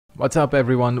What's up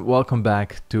everyone, welcome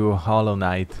back to Hollow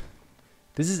Knight.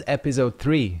 This is episode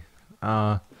 3.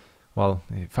 Well,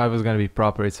 if I was gonna be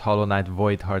proper, it's Hollow Knight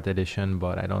Voidheart edition,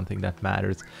 but I don't think that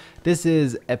matters. This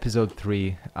is episode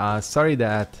 3. Sorry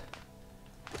that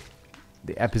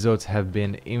the episodes have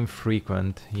been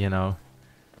infrequent, you know.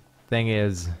 Thing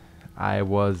is, I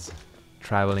was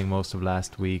traveling most of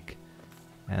last week,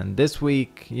 and this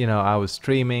week, you know, I was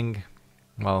streaming.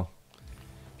 Well,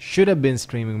 should have been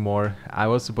streaming more. I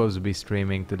was supposed to be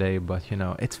streaming today, but you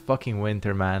know, it's fucking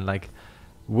winter, man. Like,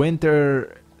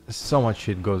 winter, so much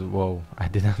shit goes... Whoa, I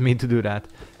did not mean to do that.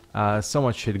 So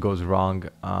much shit goes wrong.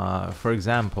 For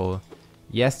example,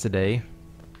 yesterday,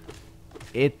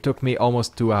 it took me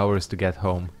almost 2 hours to get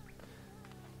home.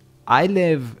 I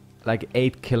live like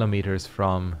 8 kilometers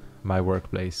from my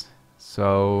workplace.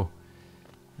 So,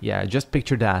 yeah, just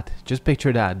picture that. Just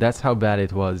picture that. That's how bad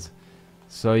it was.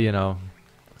 So, you know...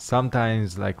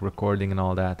 Sometimes, like, recording and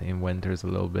all that in winter is a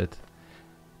little bit...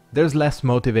 There's less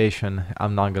motivation,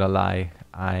 I'm not gonna lie.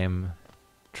 I'm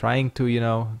trying to, you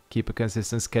know, keep a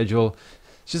consistent schedule.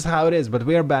 It's just how it is, but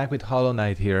we are back with Hollow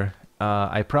Knight here.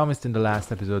 I promised in the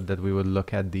last episode that we would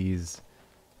look at these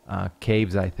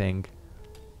caves, I think.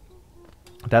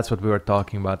 That's what we were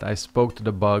talking about. I spoke to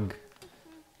the bug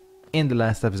in the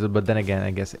last episode, but then again,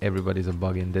 I guess everybody's a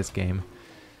bug in this game.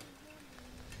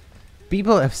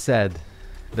 People have said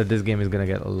that this game is gonna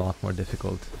get a lot more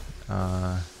difficult,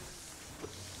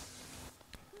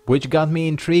 which got me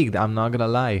intrigued, I'm not gonna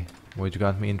lie. Which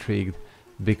got me intrigued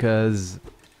because,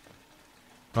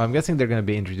 well, I'm guessing they're gonna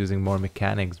be introducing more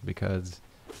mechanics, because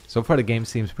so far the game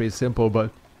seems pretty simple,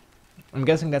 but I'm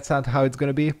guessing that's not how it's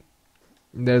gonna be.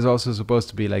 There's also supposed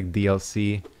to be like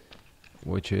DLC,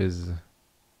 which is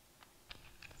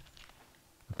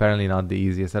apparently not the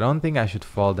easiest. I don't think I should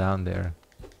fall down there.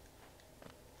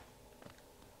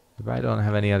 If I don't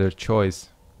have any other choice.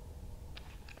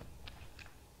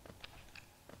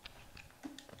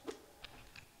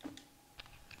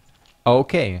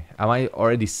 Okay, am I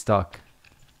already stuck?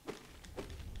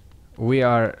 We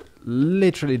are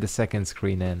literally the second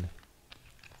screen in.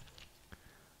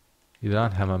 You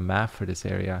don't have a map for this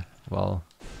area. Well,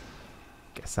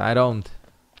 guess I don't.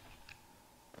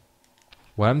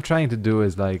 What I'm trying to do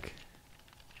is like...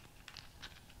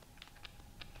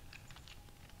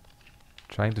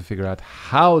 trying to figure out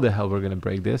how the hell we're gonna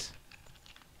break this.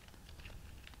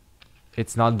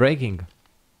 It's not breaking.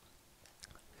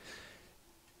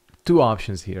 Two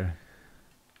options here.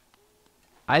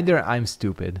 Either I'm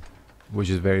stupid, which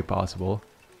is very possible,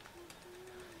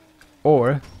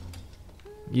 or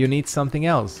you need something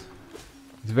else.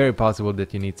 It's very possible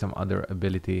that you need some other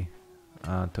ability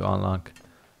to unlock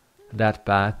that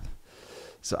path.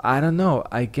 So I don't know.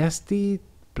 I guess the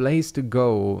place to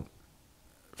go,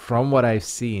 from what I've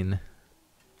seen,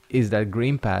 is that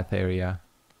green path area.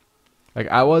 Like,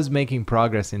 I was making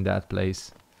progress in that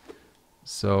place.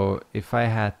 So if I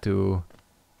had to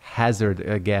hazard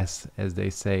a guess, as they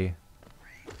say,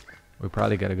 we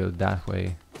probably gotta go that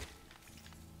way.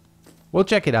 We'll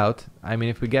check it out. I mean,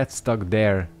 if we get stuck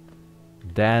there,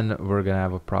 then we're gonna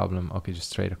have a problem. Okay, just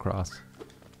straight across.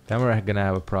 Then we're gonna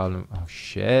have a problem. Oh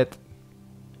shit.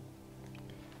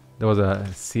 There was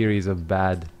a series of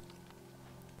bad,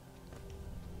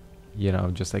 you know,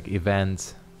 just like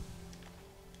events.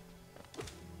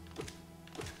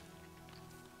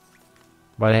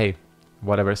 But hey,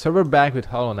 whatever. So we're back with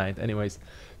Hollow Knight. Anyways,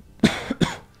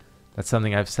 that's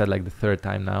something I've said like the third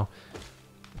time now.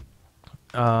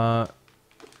 Why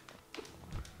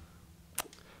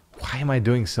am I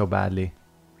doing so badly?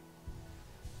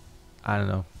 I don't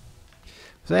know.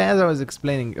 So as I was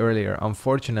explaining earlier,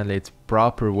 unfortunately it's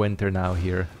proper winter now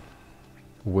here,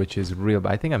 which is real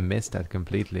bad. I think I missed that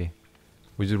completely,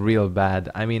 which is real bad.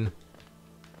 I mean,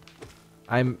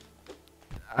 I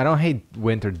don't hate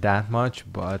winter that much,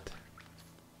 but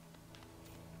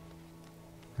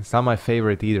it's not my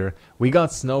favorite either. We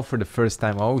got snow for the first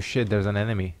time. Oh shit, there's an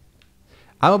enemy.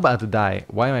 I'm about to die.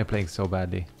 Why am I playing so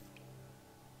badly?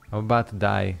 I'm about to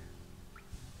die.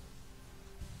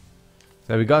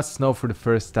 So we got snow for the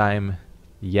first time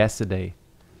yesterday.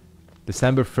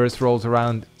 December 1st rolls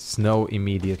around, snow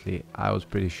immediately. I was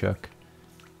pretty shook.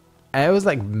 And it was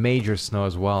like major snow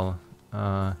as well.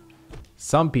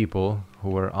 Some people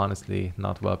who were honestly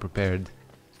not well prepared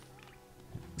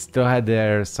still had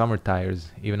their summer tires,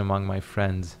 even among my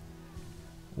friends,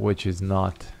 which is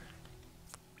not...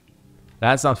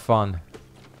 That's not fun,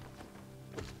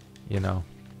 you know.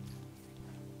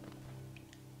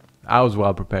 I was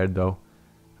well prepared though,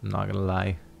 I'm not gonna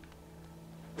lie.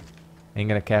 Ain't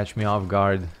gonna catch me off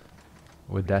guard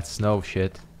with that snow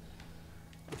shit.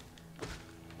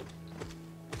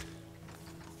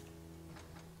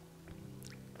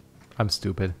 I'm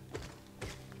stupid.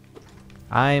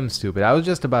 I'm stupid. I was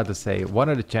just about to say, what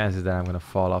are the chances that I'm gonna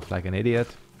fall off like an idiot?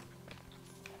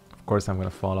 Of course I'm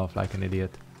gonna fall off like an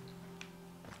idiot.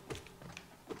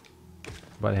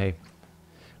 But hey.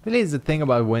 Really, the thing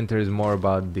about winter is more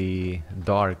about the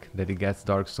dark, that it gets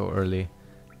dark so early.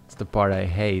 It's the part I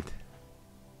hate.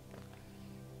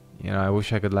 You know, I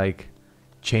wish I could like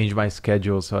change my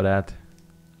schedule so that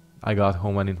I got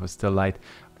home when it was still light.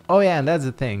 Oh yeah, and that's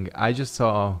the thing. I just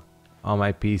saw on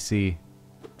my PC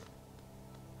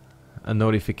a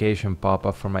notification pop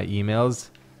up for my emails.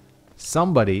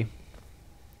 Somebody,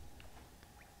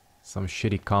 some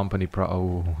shitty company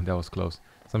oh, that was close.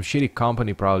 Some shitty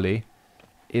company probably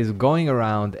is going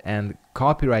around and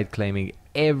copyright claiming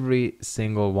every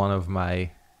single one of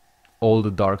my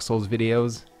old Dark Souls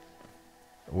videos,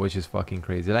 which is fucking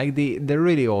crazy. Like the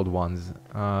really old ones,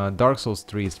 Dark Souls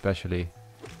 3 especially.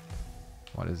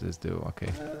 What does this do?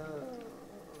 Okay.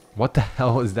 What the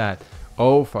hell is that?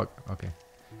 Oh fuck. Okay.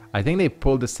 I think they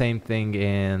pulled the same thing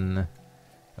in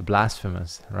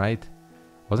Blasphemous, right?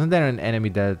 Wasn't there an enemy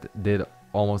that did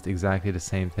almost exactly the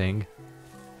same thing?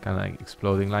 Kind of like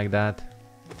exploding like that.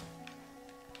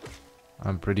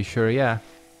 I'm pretty sure, yeah.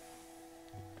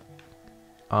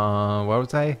 Where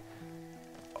was I?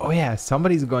 Oh yeah,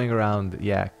 somebody's going around,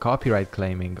 yeah, copyright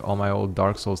claiming all my old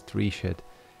Dark Souls 3 shit.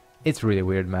 It's really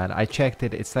weird, man. I checked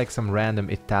it, it's like some random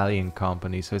Italian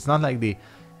company, so it's not like the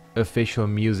official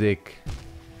music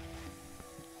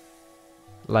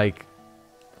like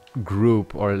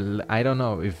group, or I don't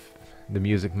know if the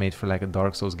music made for like a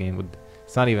Dark Souls game would,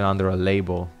 it's not even under a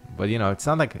label, but you know, it's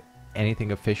not like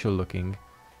anything official looking,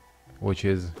 which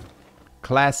is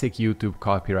classic YouTube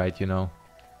copyright, you know.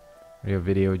 Your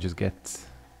video just gets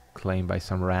claimed by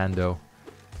some rando.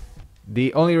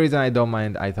 The only reason I don't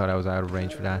mind, I thought I was out of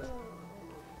range for that.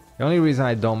 The only reason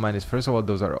I don't mind is, first of all,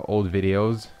 those are old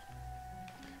videos.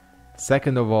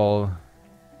 Second of all,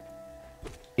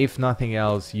 if nothing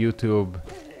else, YouTube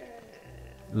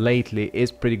lately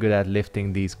is pretty good at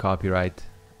lifting these copyright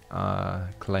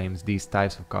claims, these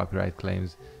types of copyright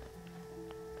claims.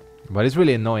 But it's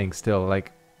really annoying still,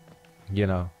 like, you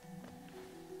know.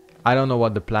 I don't know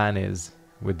what the plan is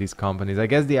with these companies. I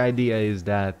guess the idea is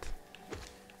that,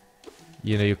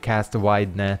 you know, you cast a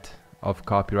wide net of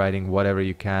copywriting whatever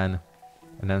you can,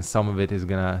 and then some of it is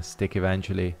gonna stick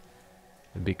eventually,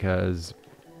 because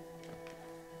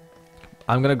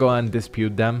I'm gonna go and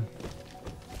dispute them,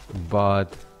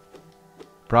 but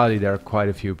probably there are quite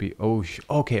a few people.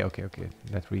 Oh, okay,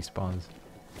 that respawns.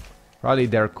 Probably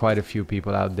there are quite a few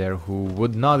people out there who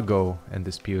would not go and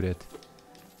dispute it.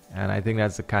 And I think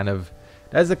that's the kind of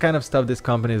stuff this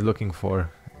company is looking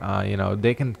for. You know,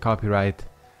 they can copyright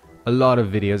a lot of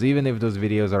videos, even if those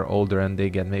videos are older and they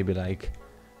get maybe like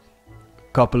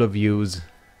a couple of views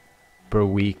per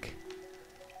week.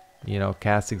 You know,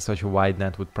 casting such a wide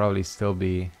net would probably still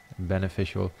be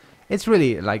beneficial. It's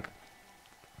really like,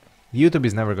 YouTube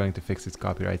is never going to fix its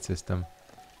copyright system.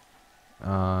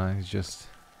 It's just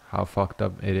how fucked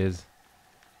up it is.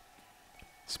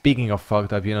 Speaking of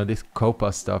fucked up, you know, this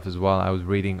COPA stuff as well, I was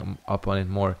reading up on it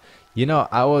more. You know,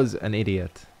 I was an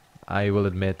idiot, I will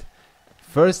admit.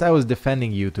 First, I was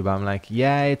defending YouTube. I'm like,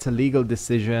 yeah, it's a legal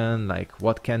decision. Like,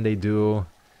 what can they do?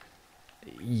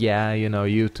 Yeah, you know,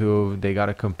 YouTube, they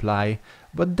gotta comply.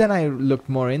 But then I looked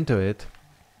more into it.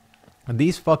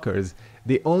 These fuckers,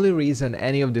 the only reason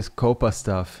any of this COPA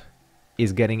stuff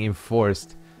is getting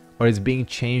enforced, or is being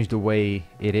changed the way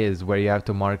it is, where you have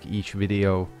to mark each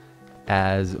video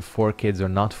as for kids or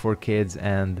not for kids,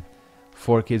 and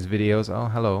for kids videos. Oh,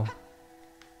 hello.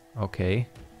 Okay.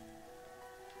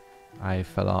 I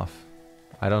fell off.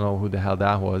 I don't know who the hell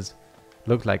that was.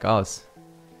 Looked like us.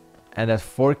 And that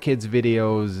for kids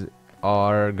videos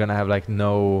are gonna have like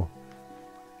no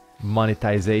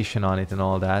monetization on it and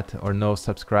all that, or no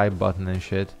subscribe button and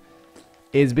shit,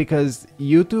 is because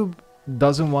YouTube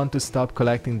doesn't want to stop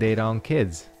collecting data on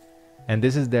kids. And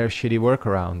this is their shitty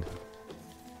workaround.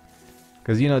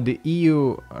 Because, you know, the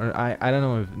EU, or I don't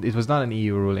know if it was not an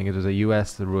EU ruling, it was a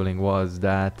US ruling, was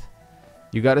that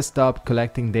you gotta stop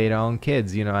collecting data on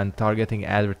kids, you know, and targeting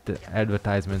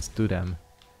advertisements to them.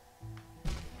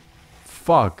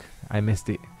 Fuck, I missed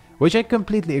it. Which I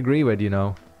completely agree with, you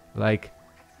know. Like,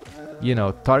 you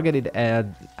know, targeted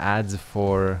ads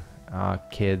for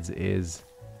kids is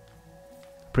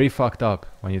pretty fucked up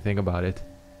when you think about it.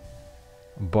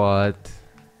 But,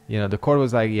 you know, the court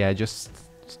was like, yeah, just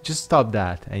stop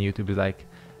that. And YouTube is like,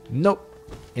 nope.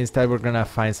 Instead, we're gonna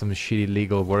find some shitty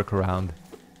legal workaround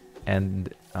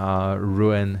and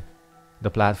ruin the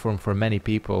platform for many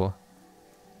people,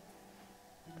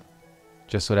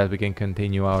 just so that we can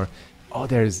continue our... Oh,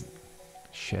 there's...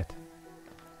 Shit.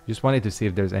 Just wanted to see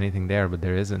if there's anything there, but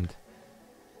there isn't.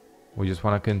 We just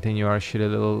want to continue our shitty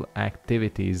little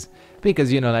activities.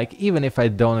 Because, you know, like, even if I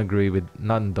don't agree with...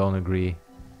 don't agree.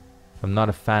 I'm not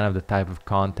a fan of the type of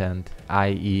content,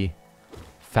 i.e.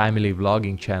 family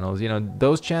vlogging channels. You know,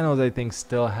 those channels I think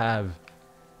still have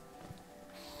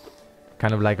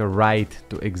kind of like a right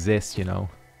to exist, you know.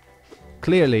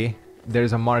 Clearly,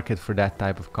 there's a market for that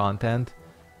type of content.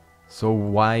 So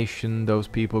why shouldn't those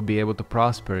people be able to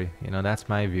prosper? You know, that's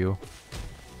my view.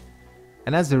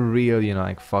 And that's the real, you know,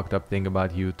 like fucked up thing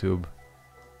about YouTube.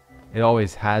 It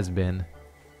always has been.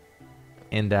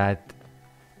 In that...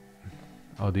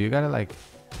 Oh, do you gotta like...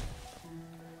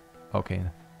 Okay.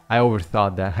 I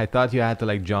overthought that. I thought you had to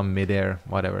like jump midair.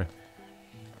 Whatever.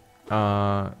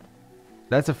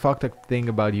 That's a fucked up thing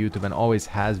about YouTube and always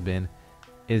has been.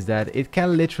 Is that it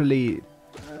can literally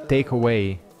take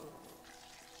away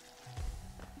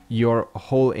your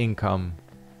whole income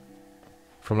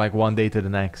from like one day to the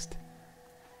next.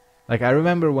 Like, I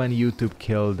remember when YouTube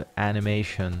killed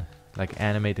animation, like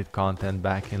animated content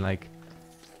back in like,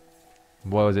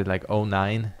 what was it, like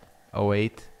 09,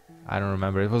 08? I don't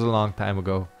remember. It was a long time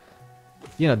ago.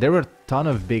 You know, there were a ton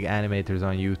of big animators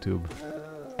on YouTube.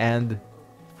 And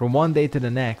from one day to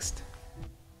the next,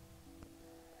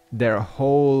 their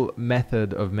whole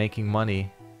method of making money,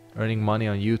 earning money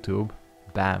on YouTube,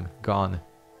 bam, gone.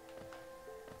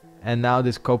 And now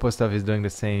this Copa stuff is doing the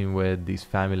same with these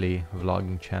family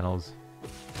vlogging channels.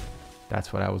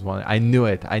 That's what I was wanting. I knew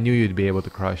it. I knew you'd be able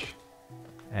to crush.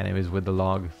 And it was with the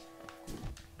log.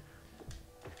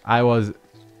 I was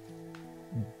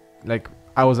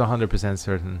 100%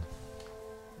 certain.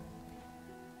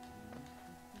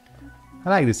 I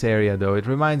like this area though. It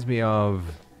reminds me of...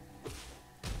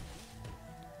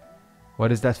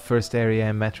 What is that first area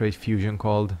in Metroid Fusion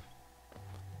called?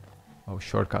 Oh,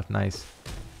 shortcut, nice.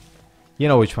 You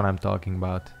know which one I'm talking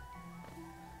about.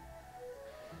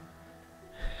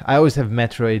 I always have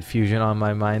Metroid Fusion on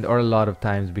my mind, or a lot of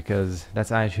times, because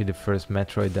that's actually the first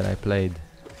Metroid that I played.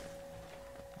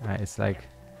 It's like...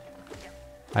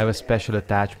 I have a special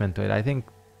attachment to it. I think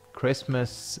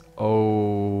Christmas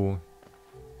 02,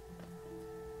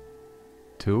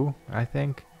 I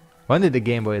think. When did the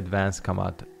Game Boy Advance come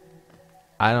out?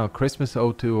 I don't know, Christmas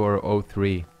 02 or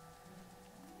 03.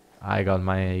 I got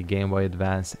my Game Boy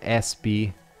Advance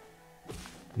SP,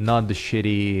 not the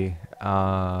shitty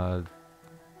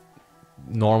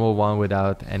normal one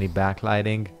without any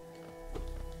backlighting,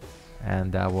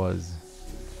 and that was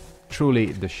truly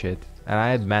the shit. And I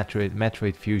had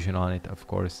Metroid Fusion on it, of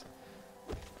course.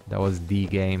 That was the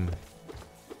game.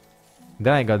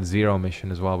 Then I got Zero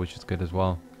Mission as well, which is good as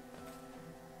well.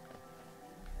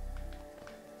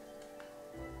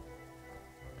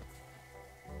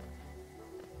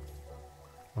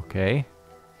 Okay.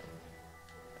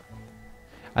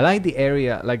 I like the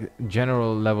area, like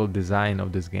general level design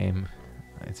of this game.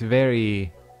 It's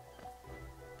very...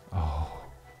 Oh.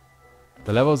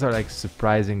 The levels are like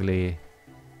surprisingly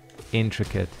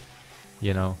intricate,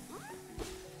 you know.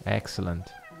 Excellent.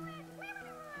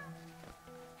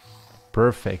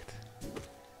 Perfect.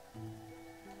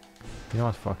 You know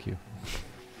what? Fuck you.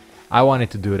 I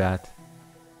wanted to do that.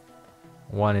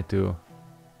 Wanted to...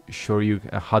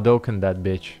 Shoryuken, Hadouken that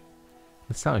bitch.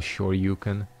 It's not a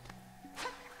Shoryuken.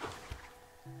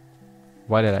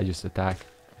 Why did I just attack?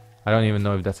 I don't even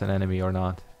know if that's an enemy or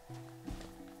not.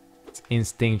 It's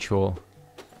instinctual.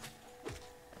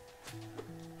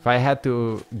 If I had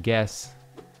to guess,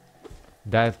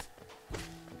 that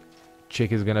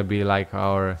chick is gonna be like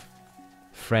our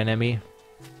frenemy.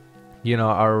 You know,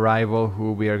 our rival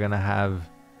who we are gonna have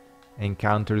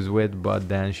encounters with, but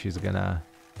then she's gonna...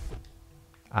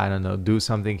 I don't know, do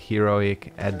something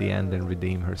heroic at the end and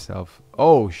redeem herself.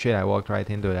 Oh shit, I walked right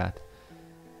into that.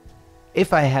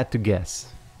 If I had to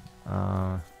guess,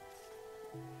 as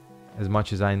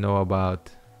much as I know about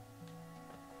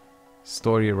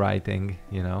story writing,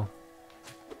 you know,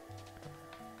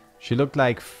 she looked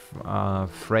like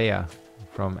Freya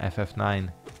from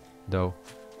FF9, though.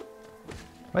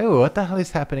 Wait, what the hell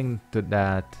is happening to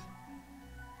that?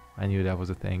 I knew that was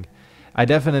a thing. I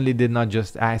definitely did not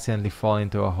just accidentally fall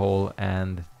into a hole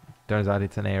and turns out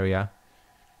it's an area.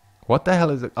 What the hell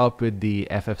is up with the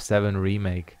FF7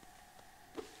 remake?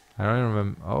 I don't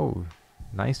remember. Oh,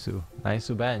 Naisu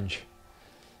bench.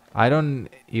 I don't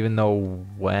even know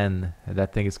when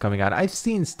that thing is coming out. I've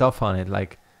seen stuff on it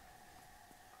like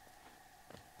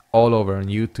all over on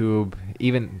YouTube.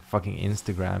 Even fucking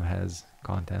Instagram has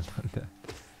content on that.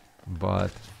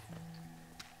 But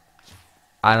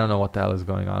I don't know what the hell is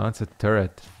going on. It's a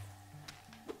turret.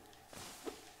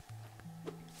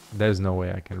 There's no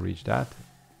way I can reach that.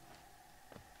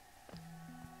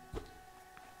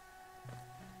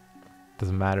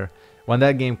 Doesn't matter. When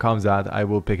that game comes out, I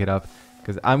will pick it up.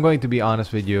 Because I'm going to be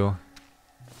honest with you.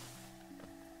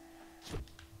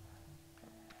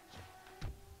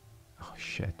 Oh,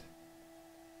 shit.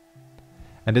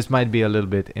 And this might be a little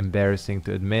bit embarrassing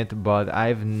to admit, but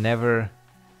I've never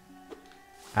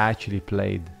actually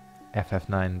played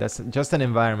FF9. That's just an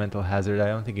environmental hazard. I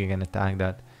don't think you can attack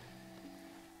that.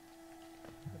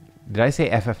 Did I say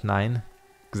FF9?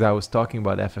 Because I was talking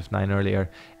about FF9 earlier.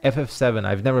 FF7,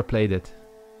 I've never played it.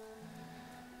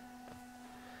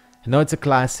 I know it's a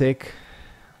classic,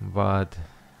 but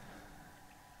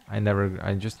I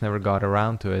just never got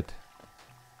around to it.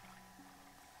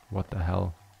 What the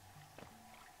hell?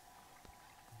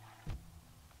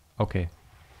 Okay.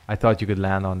 I thought you could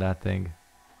land on that thing.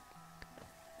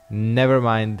 Never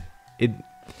mind.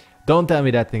 Don't tell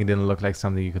me that thing didn't look like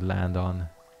something you could land on.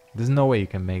 There's no way you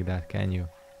can make that, can you?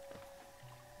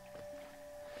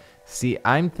 See,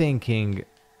 I'm thinking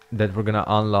that we're gonna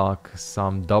unlock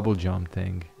some double jump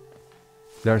thing.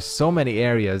 There are so many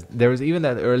areas. There was even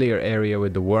that earlier area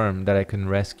with the worm that I can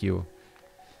rescue.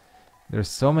 There's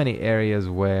so many areas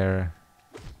where...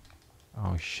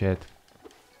 Oh shit.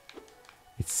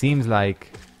 It seems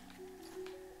like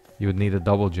you would need a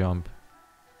double jump.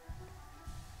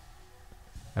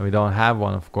 And we don't have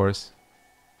one, of course.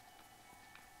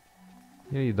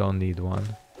 Here you don't need one.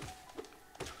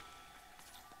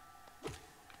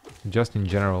 Just in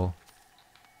general.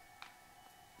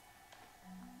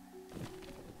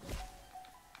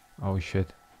 Oh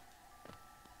shit.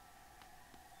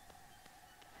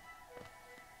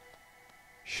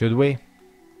 Should we?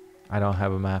 I don't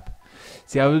have a map.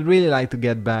 See, I would really like to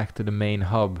get back to the main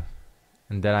hub.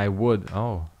 And then I would...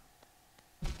 Oh.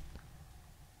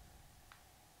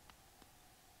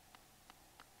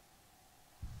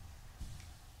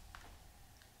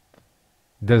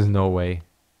 There's no way.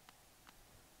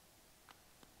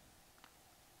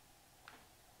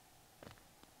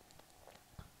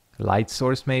 Light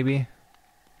source maybe?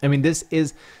 I mean, this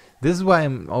is why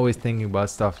I'm always thinking about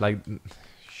stuff like...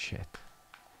 Shit.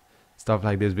 Stuff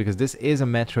like this, because this is a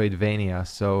Metroidvania,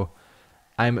 so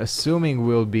I'm assuming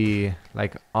we'll be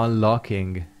like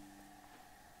unlocking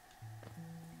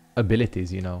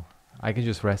abilities, you know. I can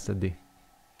just rest at the...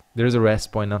 There's a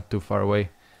rest point not too far away.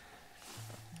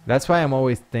 That's why I'm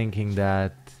always thinking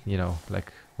that, you know,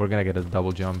 like we're gonna get a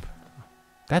double jump.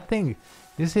 That thing,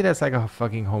 you see, that's like a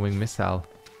fucking homing missile.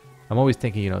 I'm always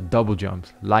thinking, you know, double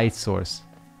jumps, light source,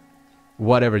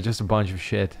 whatever, just a bunch of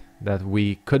shit that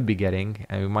we could be getting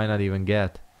and we might not even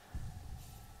get.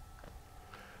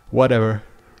 Whatever.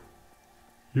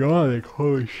 You're like,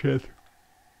 holy shit.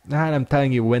 And I'm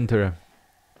telling you, winter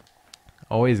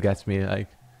always gets me, like,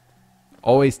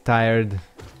 always tired.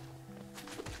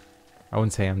 I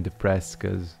wouldn't say I'm depressed,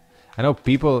 because I know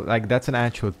people, like, that's an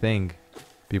actual thing.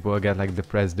 People get, like,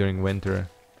 depressed during winter.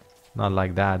 Not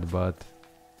like that, but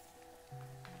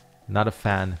not a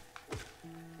fan.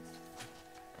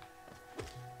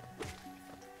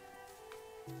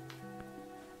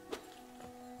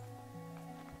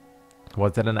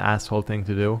 Was that an asshole thing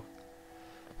to do?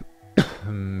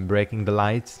 Breaking the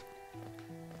lights?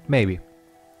 Maybe.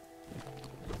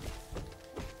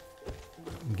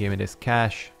 Give me this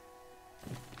cash.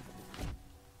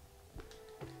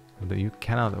 You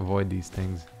cannot avoid these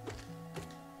things.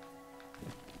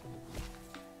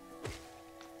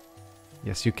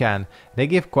 Yes, you can. They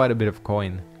give quite a bit of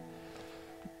coin.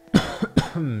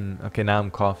 Okay, now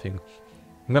I'm coughing.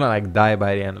 I'm gonna like die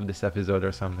by the end of this episode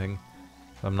or something.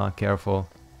 If I'm not careful.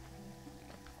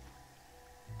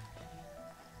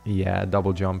 Yeah,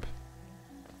 double jump.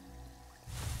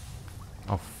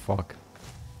 Oh, fuck.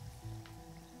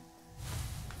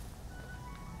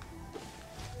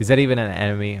 Is that even an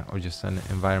enemy or just an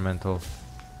environmental?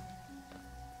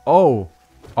 Oh!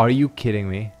 Are you kidding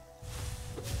me?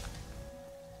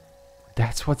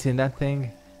 That's what's in that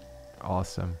thing?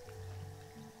 Awesome.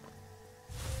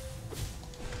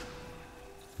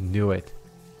 Knew it.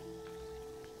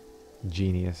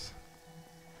 Genius.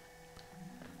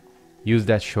 Use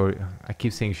that I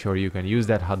keep saying Shoryuken. Use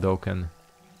that Hadoken.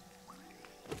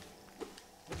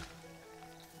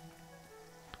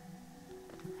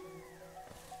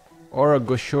 Or a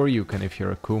Goshoryuken if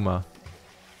you're a Kuma.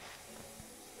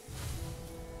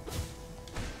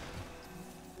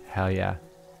 Hell yeah.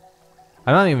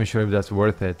 I'm not even sure if that's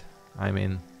worth it. I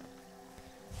mean,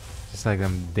 just like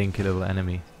some dinky little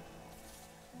enemy.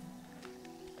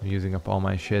 I'm using up all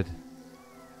my shit.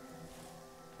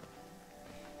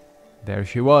 There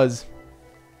she was.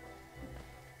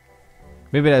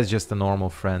 Maybe that's just a normal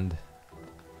friend.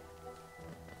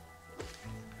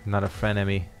 Not a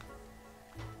frenemy.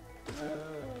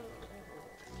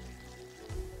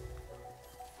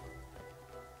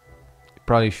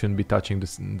 probably shouldn't be touching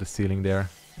the ceiling there.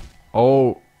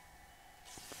 Oh!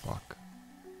 Fuck.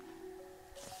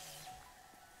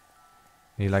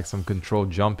 Need like some controlled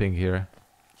jumping here.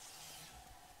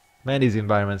 Man, these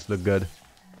environments look good.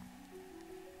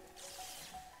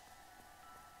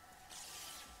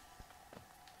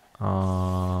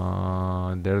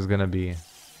 There's gonna be...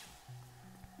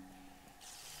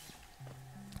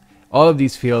 All of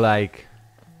these feel like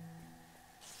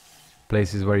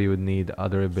places where you would need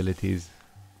other abilities.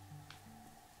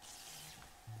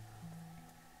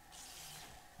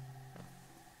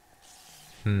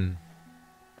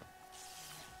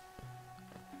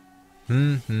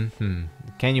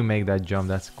 Can you make that jump?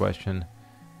 That's the question.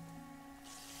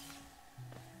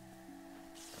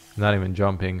 Not even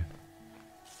jumping.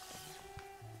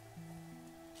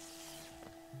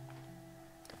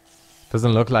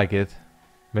 Doesn't look like it.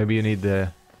 Maybe you need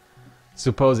the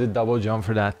supposed double jump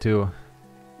for that too.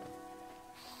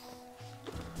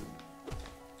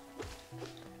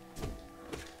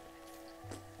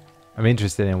 I'm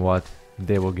interested in what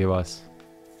they will give us.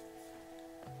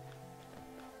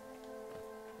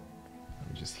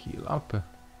 Let me just heal up.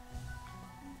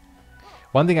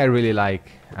 One thing I really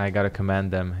like, I gotta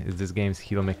commend them, is this game's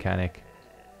heal mechanic.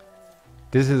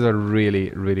 This is a really,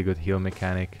 really good heal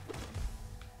mechanic.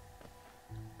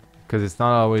 Because it's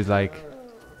not always like...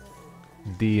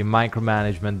 The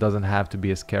micromanagement doesn't have to be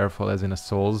as careful as in a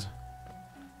Souls.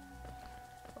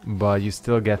 But you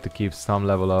still get to keep some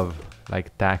level of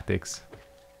like tactics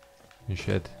and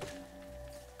shit.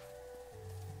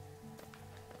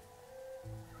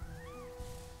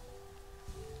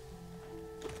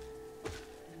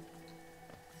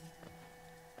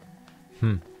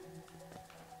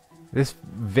 This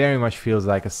very much feels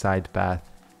like a side path.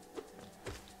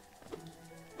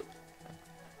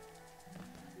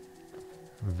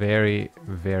 Very,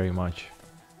 very much.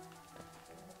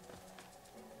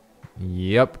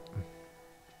 Yep.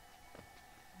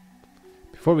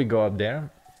 Before we go up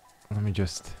there, let me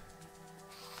just...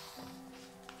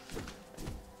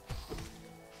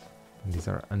 These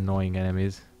are annoying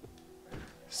enemies.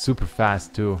 Super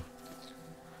fast too.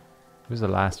 Where's the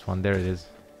last one? There it is.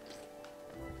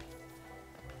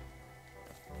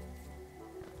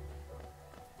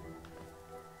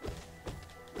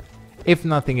 If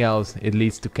nothing else, it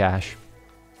leads to cash.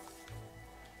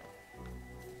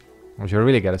 Which I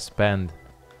really gotta spend.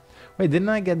 Wait, didn't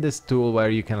I get this tool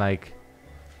where you can like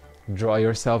draw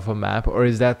yourself a map? Or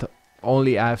is that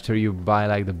only after you buy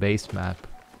like the base map?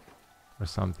 Or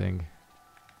something?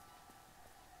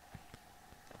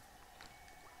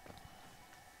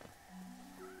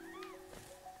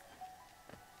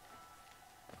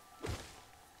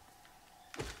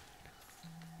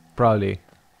 Probably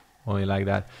only like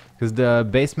that. Because the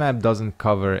base map doesn't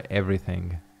cover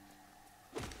everything.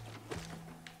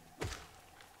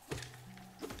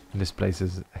 This place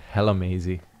is hella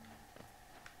mazy.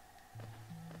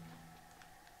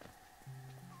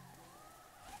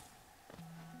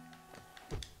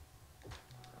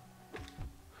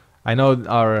 I know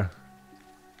that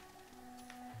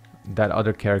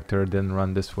other character didn't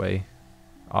run this way,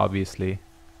 obviously.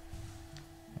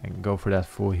 And go for that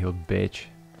full heal, bitch.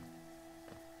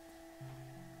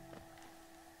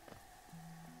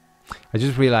 I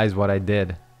just realized what I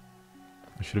did.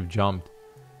 I should have jumped.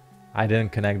 I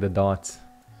didn't connect the dots.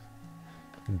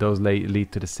 Those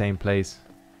lead to the same place.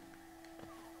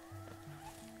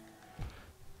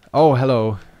 Oh,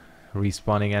 hello.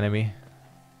 Respawning enemy.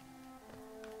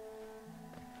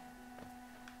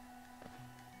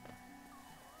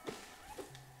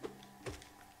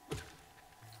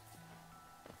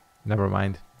 Never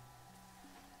mind.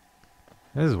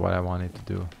 This is what I wanted to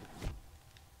do.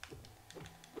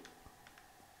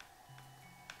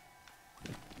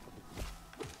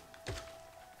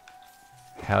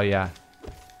 Hell yeah.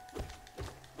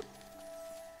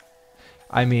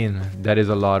 I mean, that is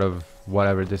a lot of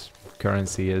whatever this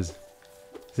currency is.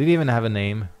 Does it even have a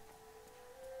name?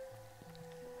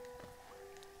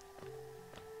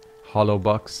 Hollow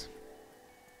bucks.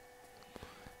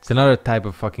 It's another type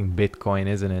of fucking Bitcoin,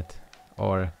 isn't it?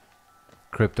 Or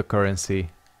cryptocurrency.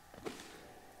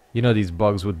 You know these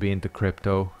bugs would be into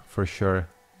crypto, for sure.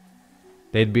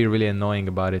 They'd be really annoying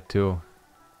about it too.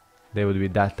 They would be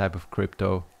that type of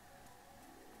crypto.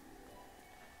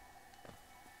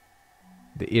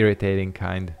 The irritating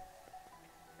kind.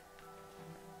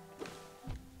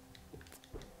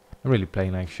 I'm really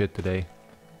playing like shit today.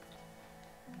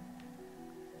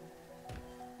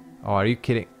 Oh, are you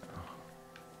kidding?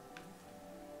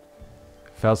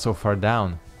 Fell so far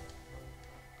down.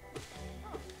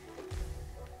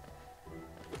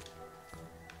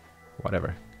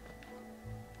 Whatever.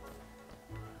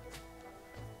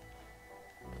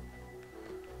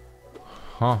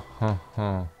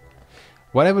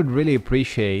 What I would really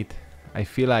appreciate, I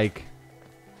feel like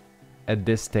at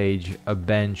this stage a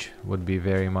bench would be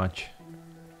very much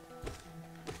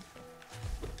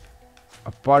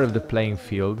a part of the playing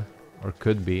field, or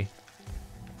could be.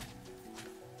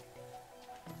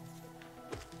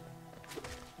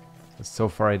 But so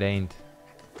far it ain't.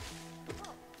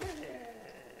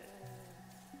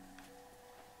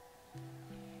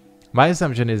 My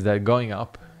assumption is that going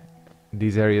up,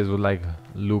 these areas would like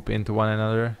loop into one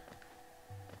another.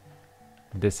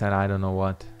 This and I don't know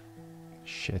what.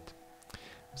 Shit.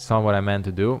 It's not what I meant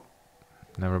to do.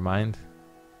 Never mind.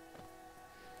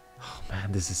 Oh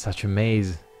man, this is such a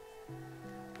maze.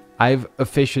 I've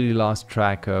officially lost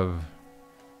track of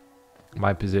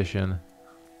my position.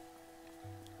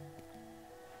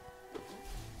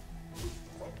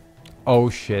 Oh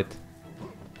shit.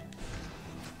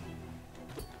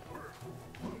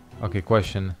 Okay,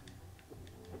 question.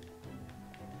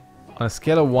 On a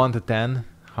scale of 1 to 10,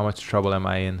 how much trouble am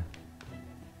I in?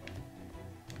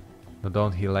 No,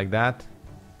 don't heal like that.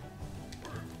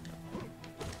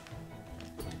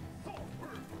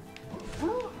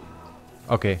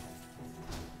 Okay.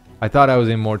 I thought I was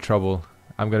in more trouble.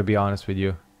 I'm gonna be honest with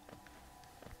you.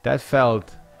 That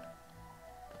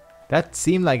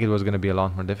seemed like it was gonna be a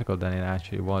lot more difficult than it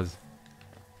actually was.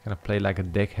 Gonna play like a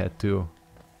dickhead too.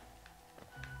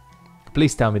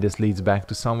 Please tell me this leads back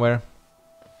to somewhere.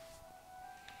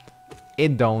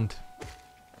 It don't.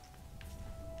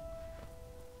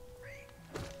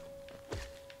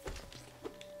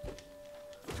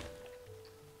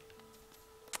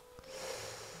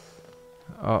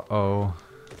 Uh-oh.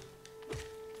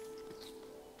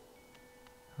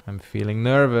 I'm feeling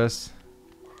nervous.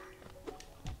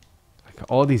 Like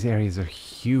all these areas are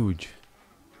huge.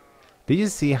 Did you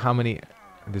see how many...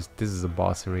 This is a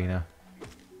boss arena.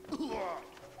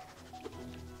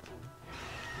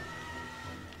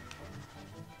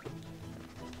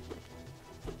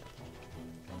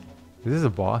 Is this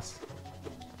a boss?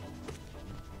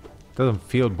 Doesn't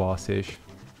feel boss-ish.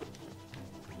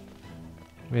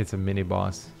 Maybe it's a mini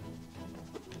boss.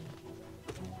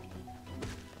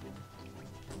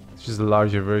 It's just a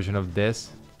larger version of this.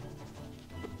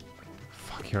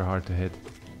 Fuck, you're hard to hit.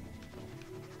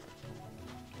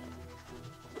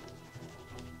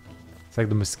 It's like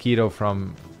the mosquito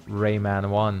from Rayman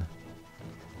 1.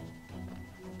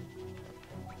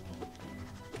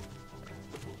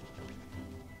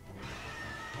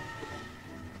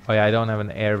 Oh yeah, I don't have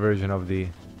an air version of the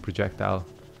projectile.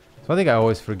 So I think I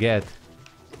always forget.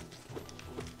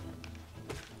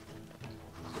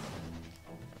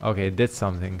 Okay, it did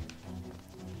something.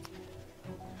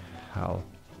 Hell.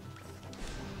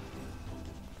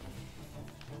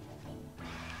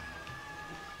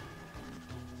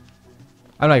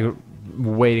 I'm like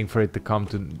waiting for it to come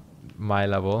to my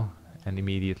level and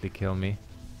immediately kill me.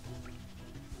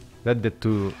 That did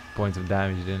 2 points of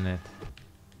damage, didn't it?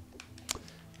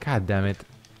 God damn it.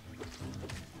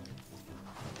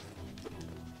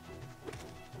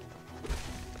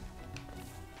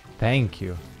 Thank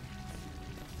you.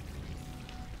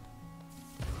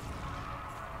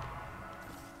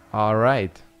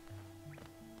 Alright.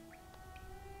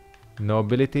 No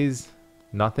abilities.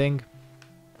 Nothing.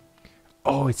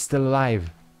 Oh, it's still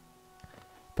alive.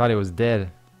 Thought it was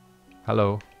dead.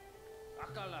 Hello.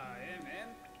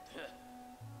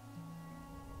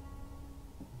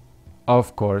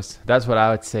 Of course. That's what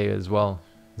I would say as well.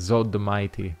 Zod the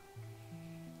Mighty.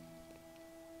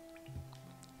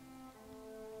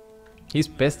 He's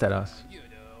pissed at us.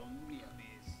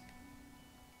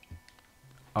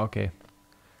 Okay.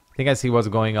 I think I see what's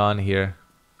going on here.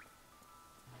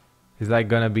 He's like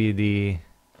gonna be the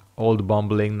old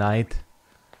bumbling knight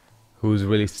who's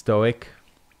really stoic.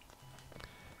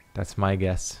 That's my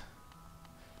guess.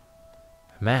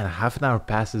 Man, half an hour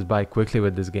passes by quickly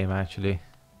with this game actually.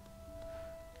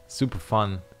 Super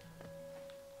fun.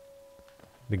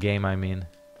 The game, I mean.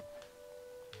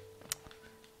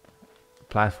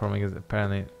 Platforming is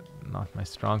apparently not my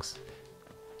strongest.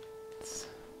 This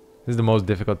is the most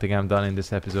difficult thing I've done in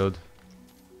this episode.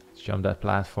 Let's jump that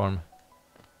platform.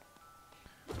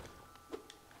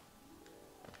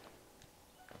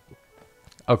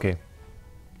 Okay.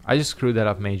 I just screwed that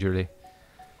up majorly.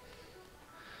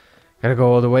 Gotta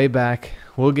go all the way back.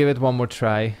 We'll give it one more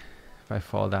try. If I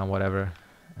fall down, whatever.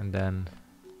 And then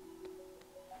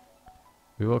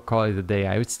we will call it a day.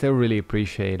 I would still really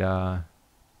appreciate a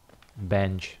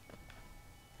bench.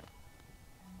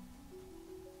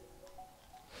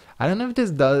 I don't know if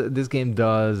this game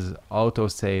does auto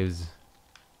saves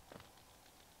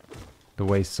the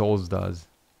way Souls does.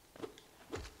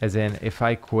 As in, if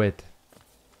I quit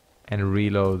and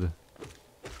reload,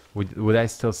 Would I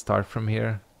still start from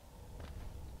here?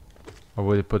 Or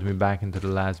would it put me back into the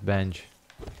last bench?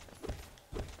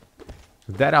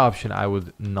 That option I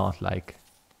would not like.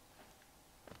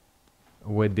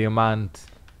 With the amount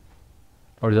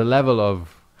or the level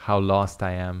of how lost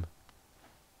I am,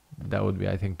 that would be,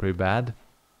 I think, pretty bad.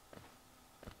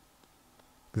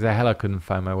 Because I hella couldn't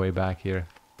find my way back here.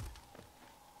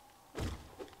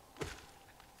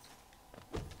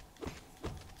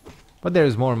 But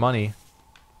there's more money.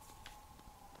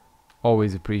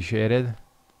 Always appreciated.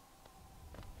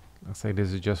 Looks like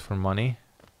this is just for money.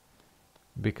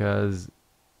 Because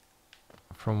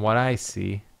from what I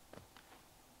see,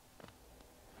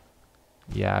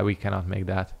 yeah, we cannot make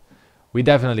that. We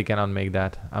definitely cannot make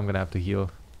that. I'm gonna have to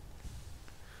heal.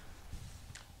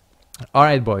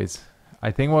 Alright, boys.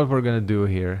 I think what we're gonna do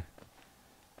here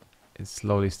is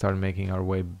slowly start making our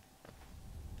way.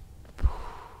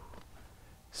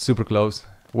 Super close.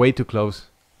 Way too close.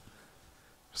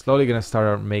 Slowly gonna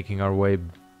start making our way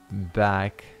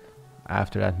back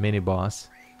after that mini boss.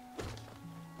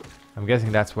 I'm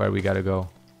guessing that's where we gotta go.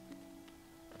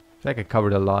 I feel like I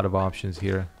covered a lot of options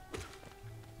here.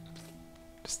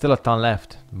 Still a ton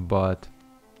left, but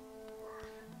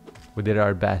we did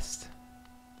our best.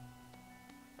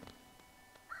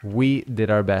 We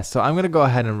did our best. So I'm gonna go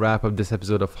ahead and wrap up this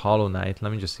episode of Hollow Knight.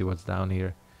 Let me just see what's down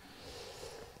here.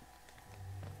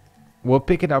 We'll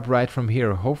pick it up right from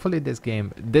here. Hopefully this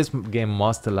game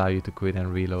must allow you to quit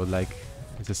and reload. Like,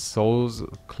 it's a Souls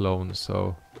clone,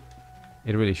 so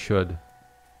it really should.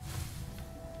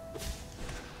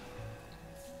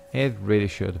 It really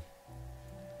should.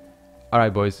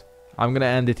 Alright, boys. I'm gonna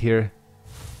end it here.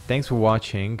 Thanks for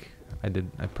watching. I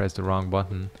pressed the wrong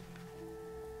button.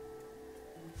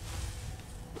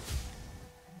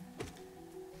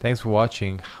 Thanks for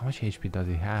watching. How much HP does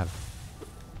he have?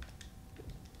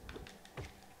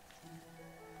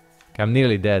 Okay, I'm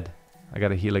nearly dead. I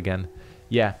gotta heal again.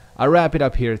 Yeah, I'll wrap it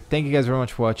up here. Thank you guys very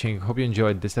much for watching. Hope you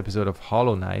enjoyed this episode of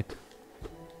Hollow Knight.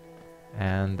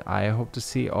 And I hope to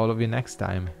see all of you next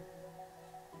time.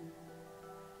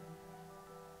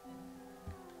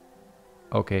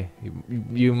 Okay,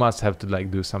 you must have to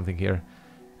like do something here.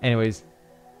 Anyways,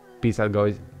 peace out,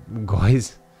 guys.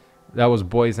 That was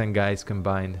boys and guys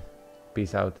combined.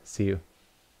 Peace out. See you.